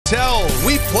tell,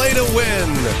 we play to win.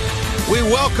 We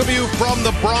welcome you from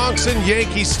the Bronx and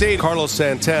Yankee Stadium. Carlos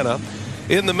Santana.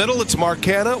 In the middle, it's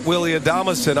Marcana, Willie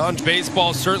Adames, and on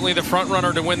baseball, certainly the front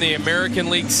runner to win the American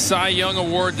League Cy Young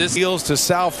Award. This deals to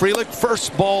Sal Frelick.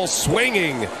 First ball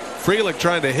swinging. Frelick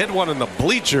trying to hit one in the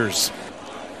bleachers.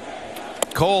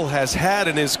 Cole has had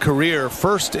in his career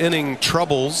first inning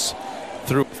troubles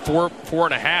through four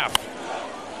and a half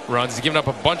runs. He's given up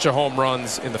a bunch of home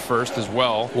runs in the first as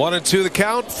well. 1-2 the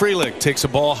count. Frelick takes a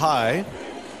ball high.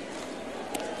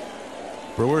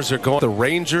 Brewers are going to the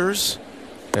Rangers.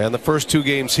 And the first two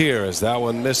games here, as that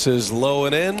one misses low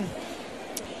and in.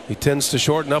 He tends to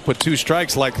shorten up with two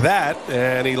strikes like that,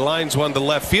 and he lines one to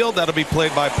left field. That'll be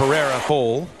played by Pereira.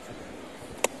 Cole.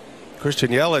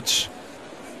 Christian Yelich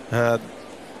had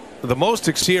the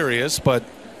most serious, but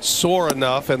sore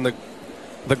enough, and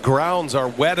the grounds are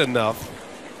wet enough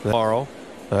tomorrow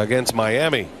against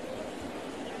Miami.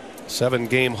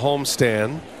 7-game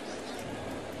homestand.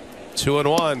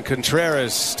 2-1.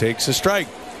 Contreras takes a strike.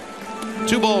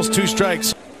 2 balls, 2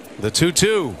 strikes. The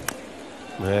 2-2.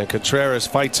 And Contreras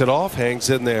fights it off,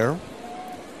 hangs in there.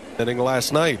 Inning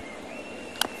last night.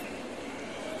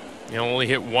 He only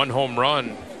hit 1 home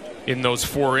run in those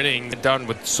 4 innings, done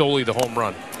with solely the home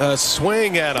run. A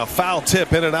swing and a foul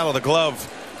tip in and out of the glove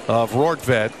of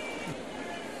Rortvedt.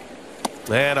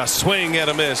 And a swing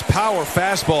and a miss. Power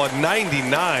fastball at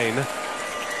 99.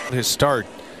 His start.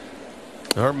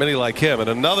 There aren't many like him. And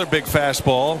another big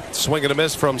fastball. Swing and a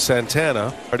miss from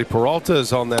Santana. Artie Peralta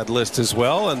is on that list as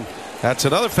well. And that's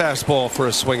another fastball for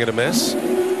a swing and a miss.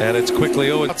 And it's quickly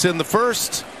 0. It's in the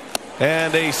first.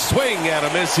 And a swing and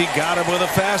a miss. He got him with a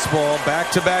fastball.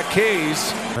 Back-to-back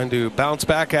Ks. Trying to bounce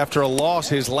back after a loss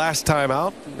his last time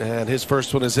out. And his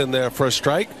first one is in there for a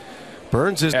strike.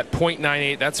 Burns is at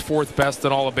 .98. That's 4th best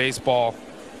in all of baseball.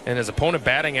 And his opponent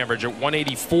batting average at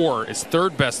 184 is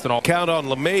 3rd best in all. Count on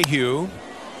LeMahieu.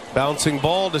 Bouncing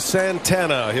ball to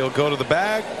Santana. He'll go to the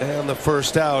bag. And the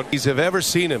first out he's have ever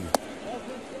seen him.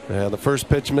 And the first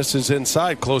pitch misses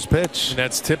inside. Close pitch. And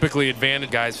that's typically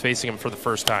advantage guys facing him for the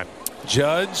first time.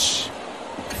 Judge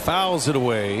fouls it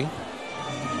away.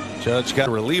 Judge got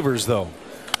relievers though.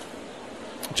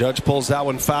 Judge pulls that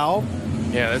one foul.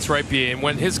 Yeah, that's right, B. And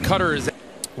when his cutter is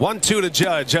 1-2 to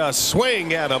Judge. A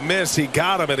swing and a miss. He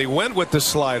got him, and he went with the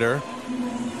slider.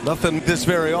 Nothing this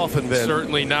very often, Ben.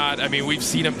 Certainly not. I mean, we've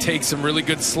seen him take some really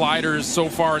good sliders so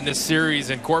far in this series.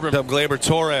 And Corbin up Gleyber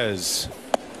Torres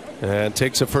and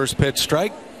takes a first pitch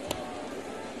strike.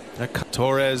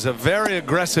 Torres, a very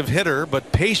aggressive hitter,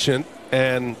 but patient,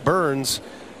 and Burns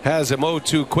has him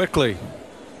 0-2 quickly.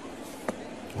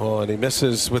 Well, and he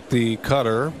misses with the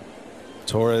cutter.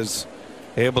 Torres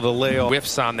able to lay off.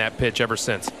 Whiffs on that pitch ever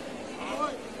since.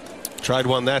 Tried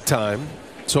one that time.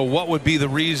 So what would be the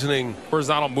reasoning?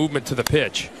 Horizontal movement to the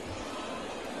pitch,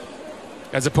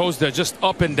 as opposed to just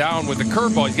up and down with the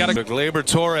curveball. He's got to. Gleyber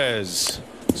Torres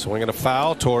swinging a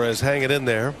foul. Torres hanging in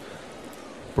there.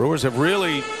 Brewers have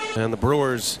really, and the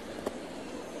Brewers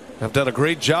have done a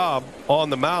great job on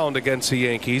the mound against the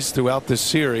Yankees throughout this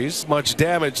series. Much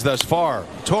damage thus far.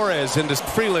 Torres into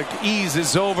Frelick,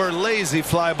 eases over, lazy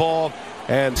fly ball,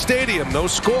 and Stadium, no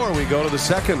score. We go to the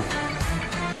second.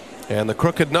 And the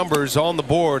crooked numbers on the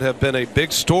board have been a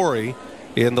big story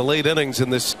in the late innings in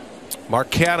this.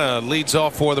 Marcana leads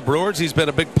off for the Brewers. He's been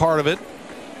a big part of it.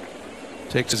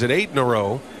 Takes us at 8 in a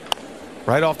row.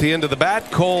 Right off the end of the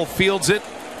bat, Cole fields it,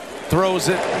 throws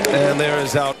it, and there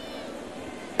is out.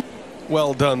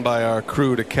 Well done by our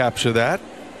crew to capture that.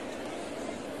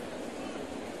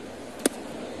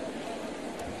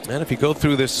 And if you go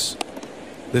through this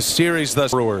series,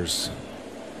 thus Brewers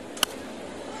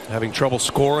having trouble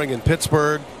scoring in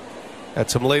Pittsburgh, had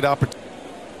some late opportunities.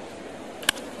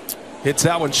 Hits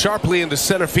that one sharply into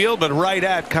center field, but right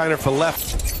at Kiner for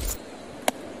left.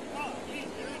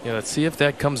 Yeah, let's see if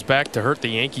that comes back to hurt the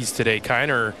Yankees today.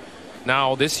 Kiner,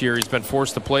 now this year, he's been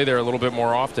forced to play there a little bit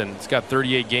more often. He's got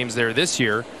 38 games there this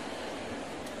year.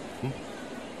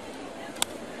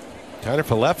 Kiner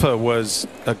Falefa was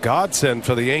a godsend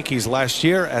for the Yankees last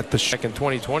year at the back in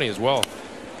 2020 as well.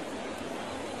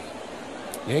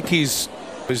 Yankees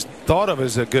is thought of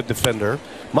as a good defender.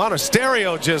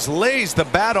 Monasterio just lays the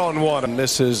bat on one.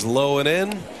 Misses low and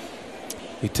in.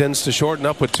 He tends to shorten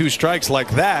up with 2 strikes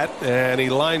like that, and he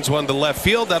lines one to left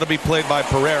field. That'll be played by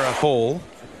Pereira. Cole.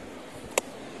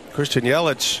 Christian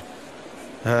Yelich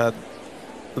had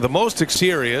the most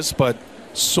serious, but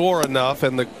sore enough,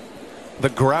 and the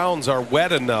grounds are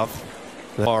wet enough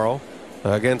tomorrow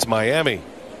against Miami.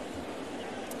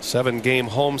 7-game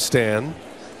homestand.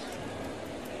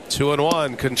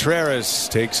 2-1. Contreras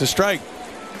takes a strike.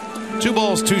 2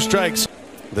 balls, 2 strikes.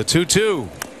 The 2-2.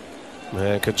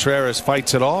 And Contreras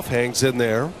fights it off, hangs in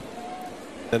there.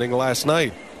 Inning last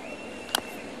night.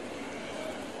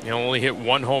 He only hit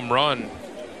 1 home run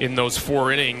in those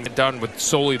 4 innings, done with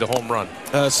solely the home run.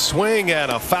 A swing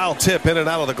and a foul tip in and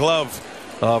out of the glove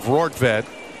of Rortvedt.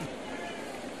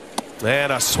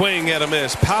 And a swing and a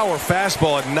miss. Power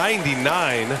fastball at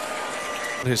 99.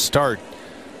 His start.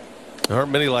 There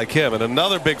aren't many like him. And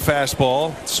another big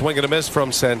fastball. Swing and a miss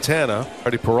from Santana.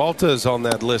 Freddie Peralta is on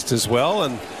that list as well.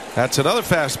 And that's another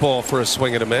fastball for a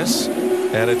swing and a miss.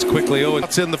 And it's quickly 0.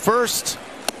 It's in the first.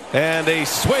 And a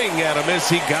swing and a miss.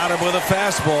 He got him with a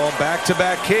fastball.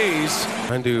 Back-to-back Ks.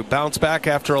 Trying to bounce back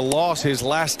after a loss his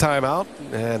last time out.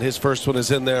 And his first one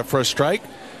is in there for a strike.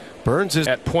 Burns is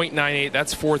at .98.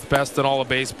 That's 4th best in all of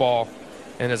baseball.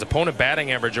 And his opponent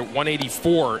batting average at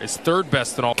 184 is 3rd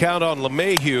best in all. Count on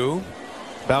LeMahieu.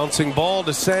 Bouncing ball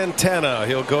to Santana.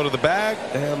 He'll go to the bag.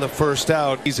 And the first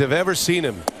out he's have ever seen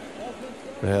him.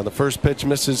 And the first pitch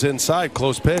misses inside.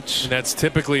 Close pitch. And that's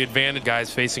typically advantage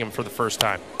guys facing him for the first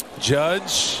time.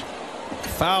 Judge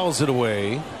fouls it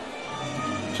away.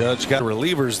 Judge got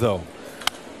relievers though.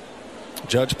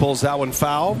 Judge pulls that one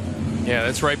foul. Yeah,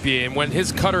 that's right, B. And when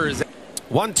his cutter is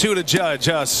 1-2 to Judge.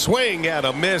 A swing and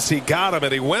a miss. He got him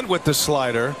and he went with the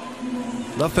slider.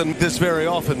 Nothing this very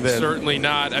often, Ben. Certainly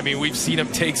not. I mean, we've seen him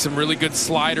take some really good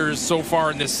sliders so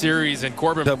far in this series. And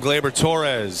Corbin up Gleyber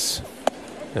Torres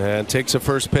and takes a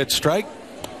first pitch strike.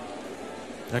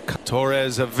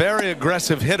 Torres, a very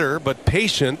aggressive hitter, but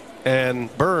patient,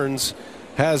 and Burns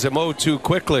has him 0-2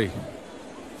 quickly.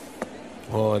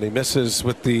 Oh, and he misses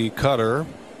with the cutter.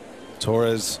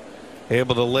 Torres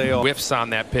able to lay off. Whiffs on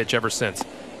that pitch ever since.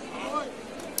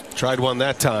 Tried one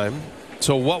that time.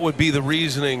 So what would be the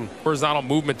reasoning? Horizontal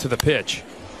movement to the pitch,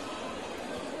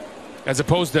 as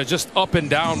opposed to just up and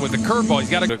down with the curveball. He's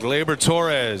got to. Gleyber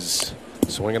Torres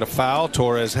swinging a foul.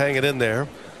 Torres hanging in there.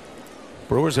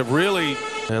 Brewers have really,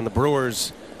 and the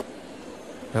Brewers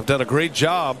have done a great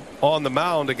job on the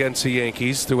mound against the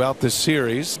Yankees throughout this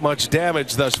series. Much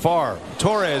damage thus far.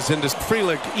 Torres into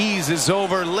Frelick, eases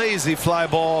over, lazy fly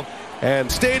ball, and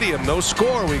Stadium, no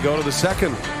score. We go to the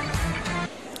second.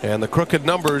 And the crooked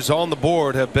numbers on the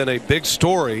board have been a big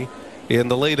story in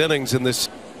the late innings in this.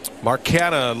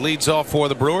 Marcana leads off for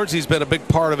the Brewers. He's been a big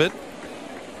part of it.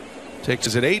 Takes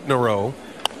us at 8 in a row.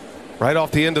 Right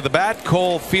off the end of the bat,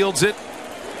 Cole fields it,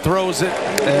 throws it,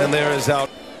 and there is out.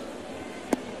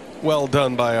 Well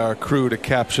done by our crew to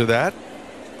capture that.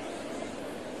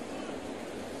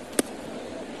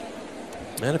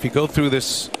 And if you go through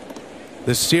this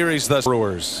series, thus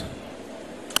Brewers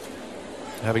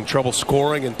having trouble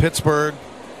scoring in Pittsburgh,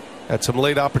 had some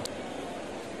late opportunities.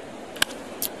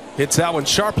 Hits that one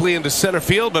sharply into center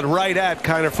field, but right at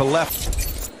Kiner for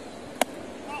left.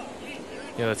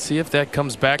 Yeah, let's see if that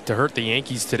comes back to hurt the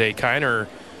Yankees today. Kiner,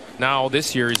 now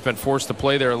this year, he's been forced to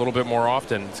play there a little bit more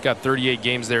often. He's got 38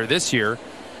 games there this year.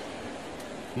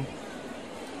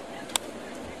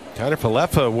 Kiner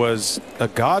Falefa was a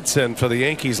godsend for the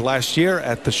Yankees last year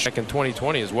at the back in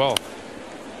 2020 as well.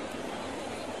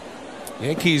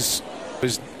 Yankees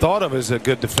is thought of as a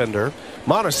good defender.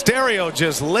 Monasterio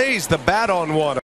just lays the bat on one.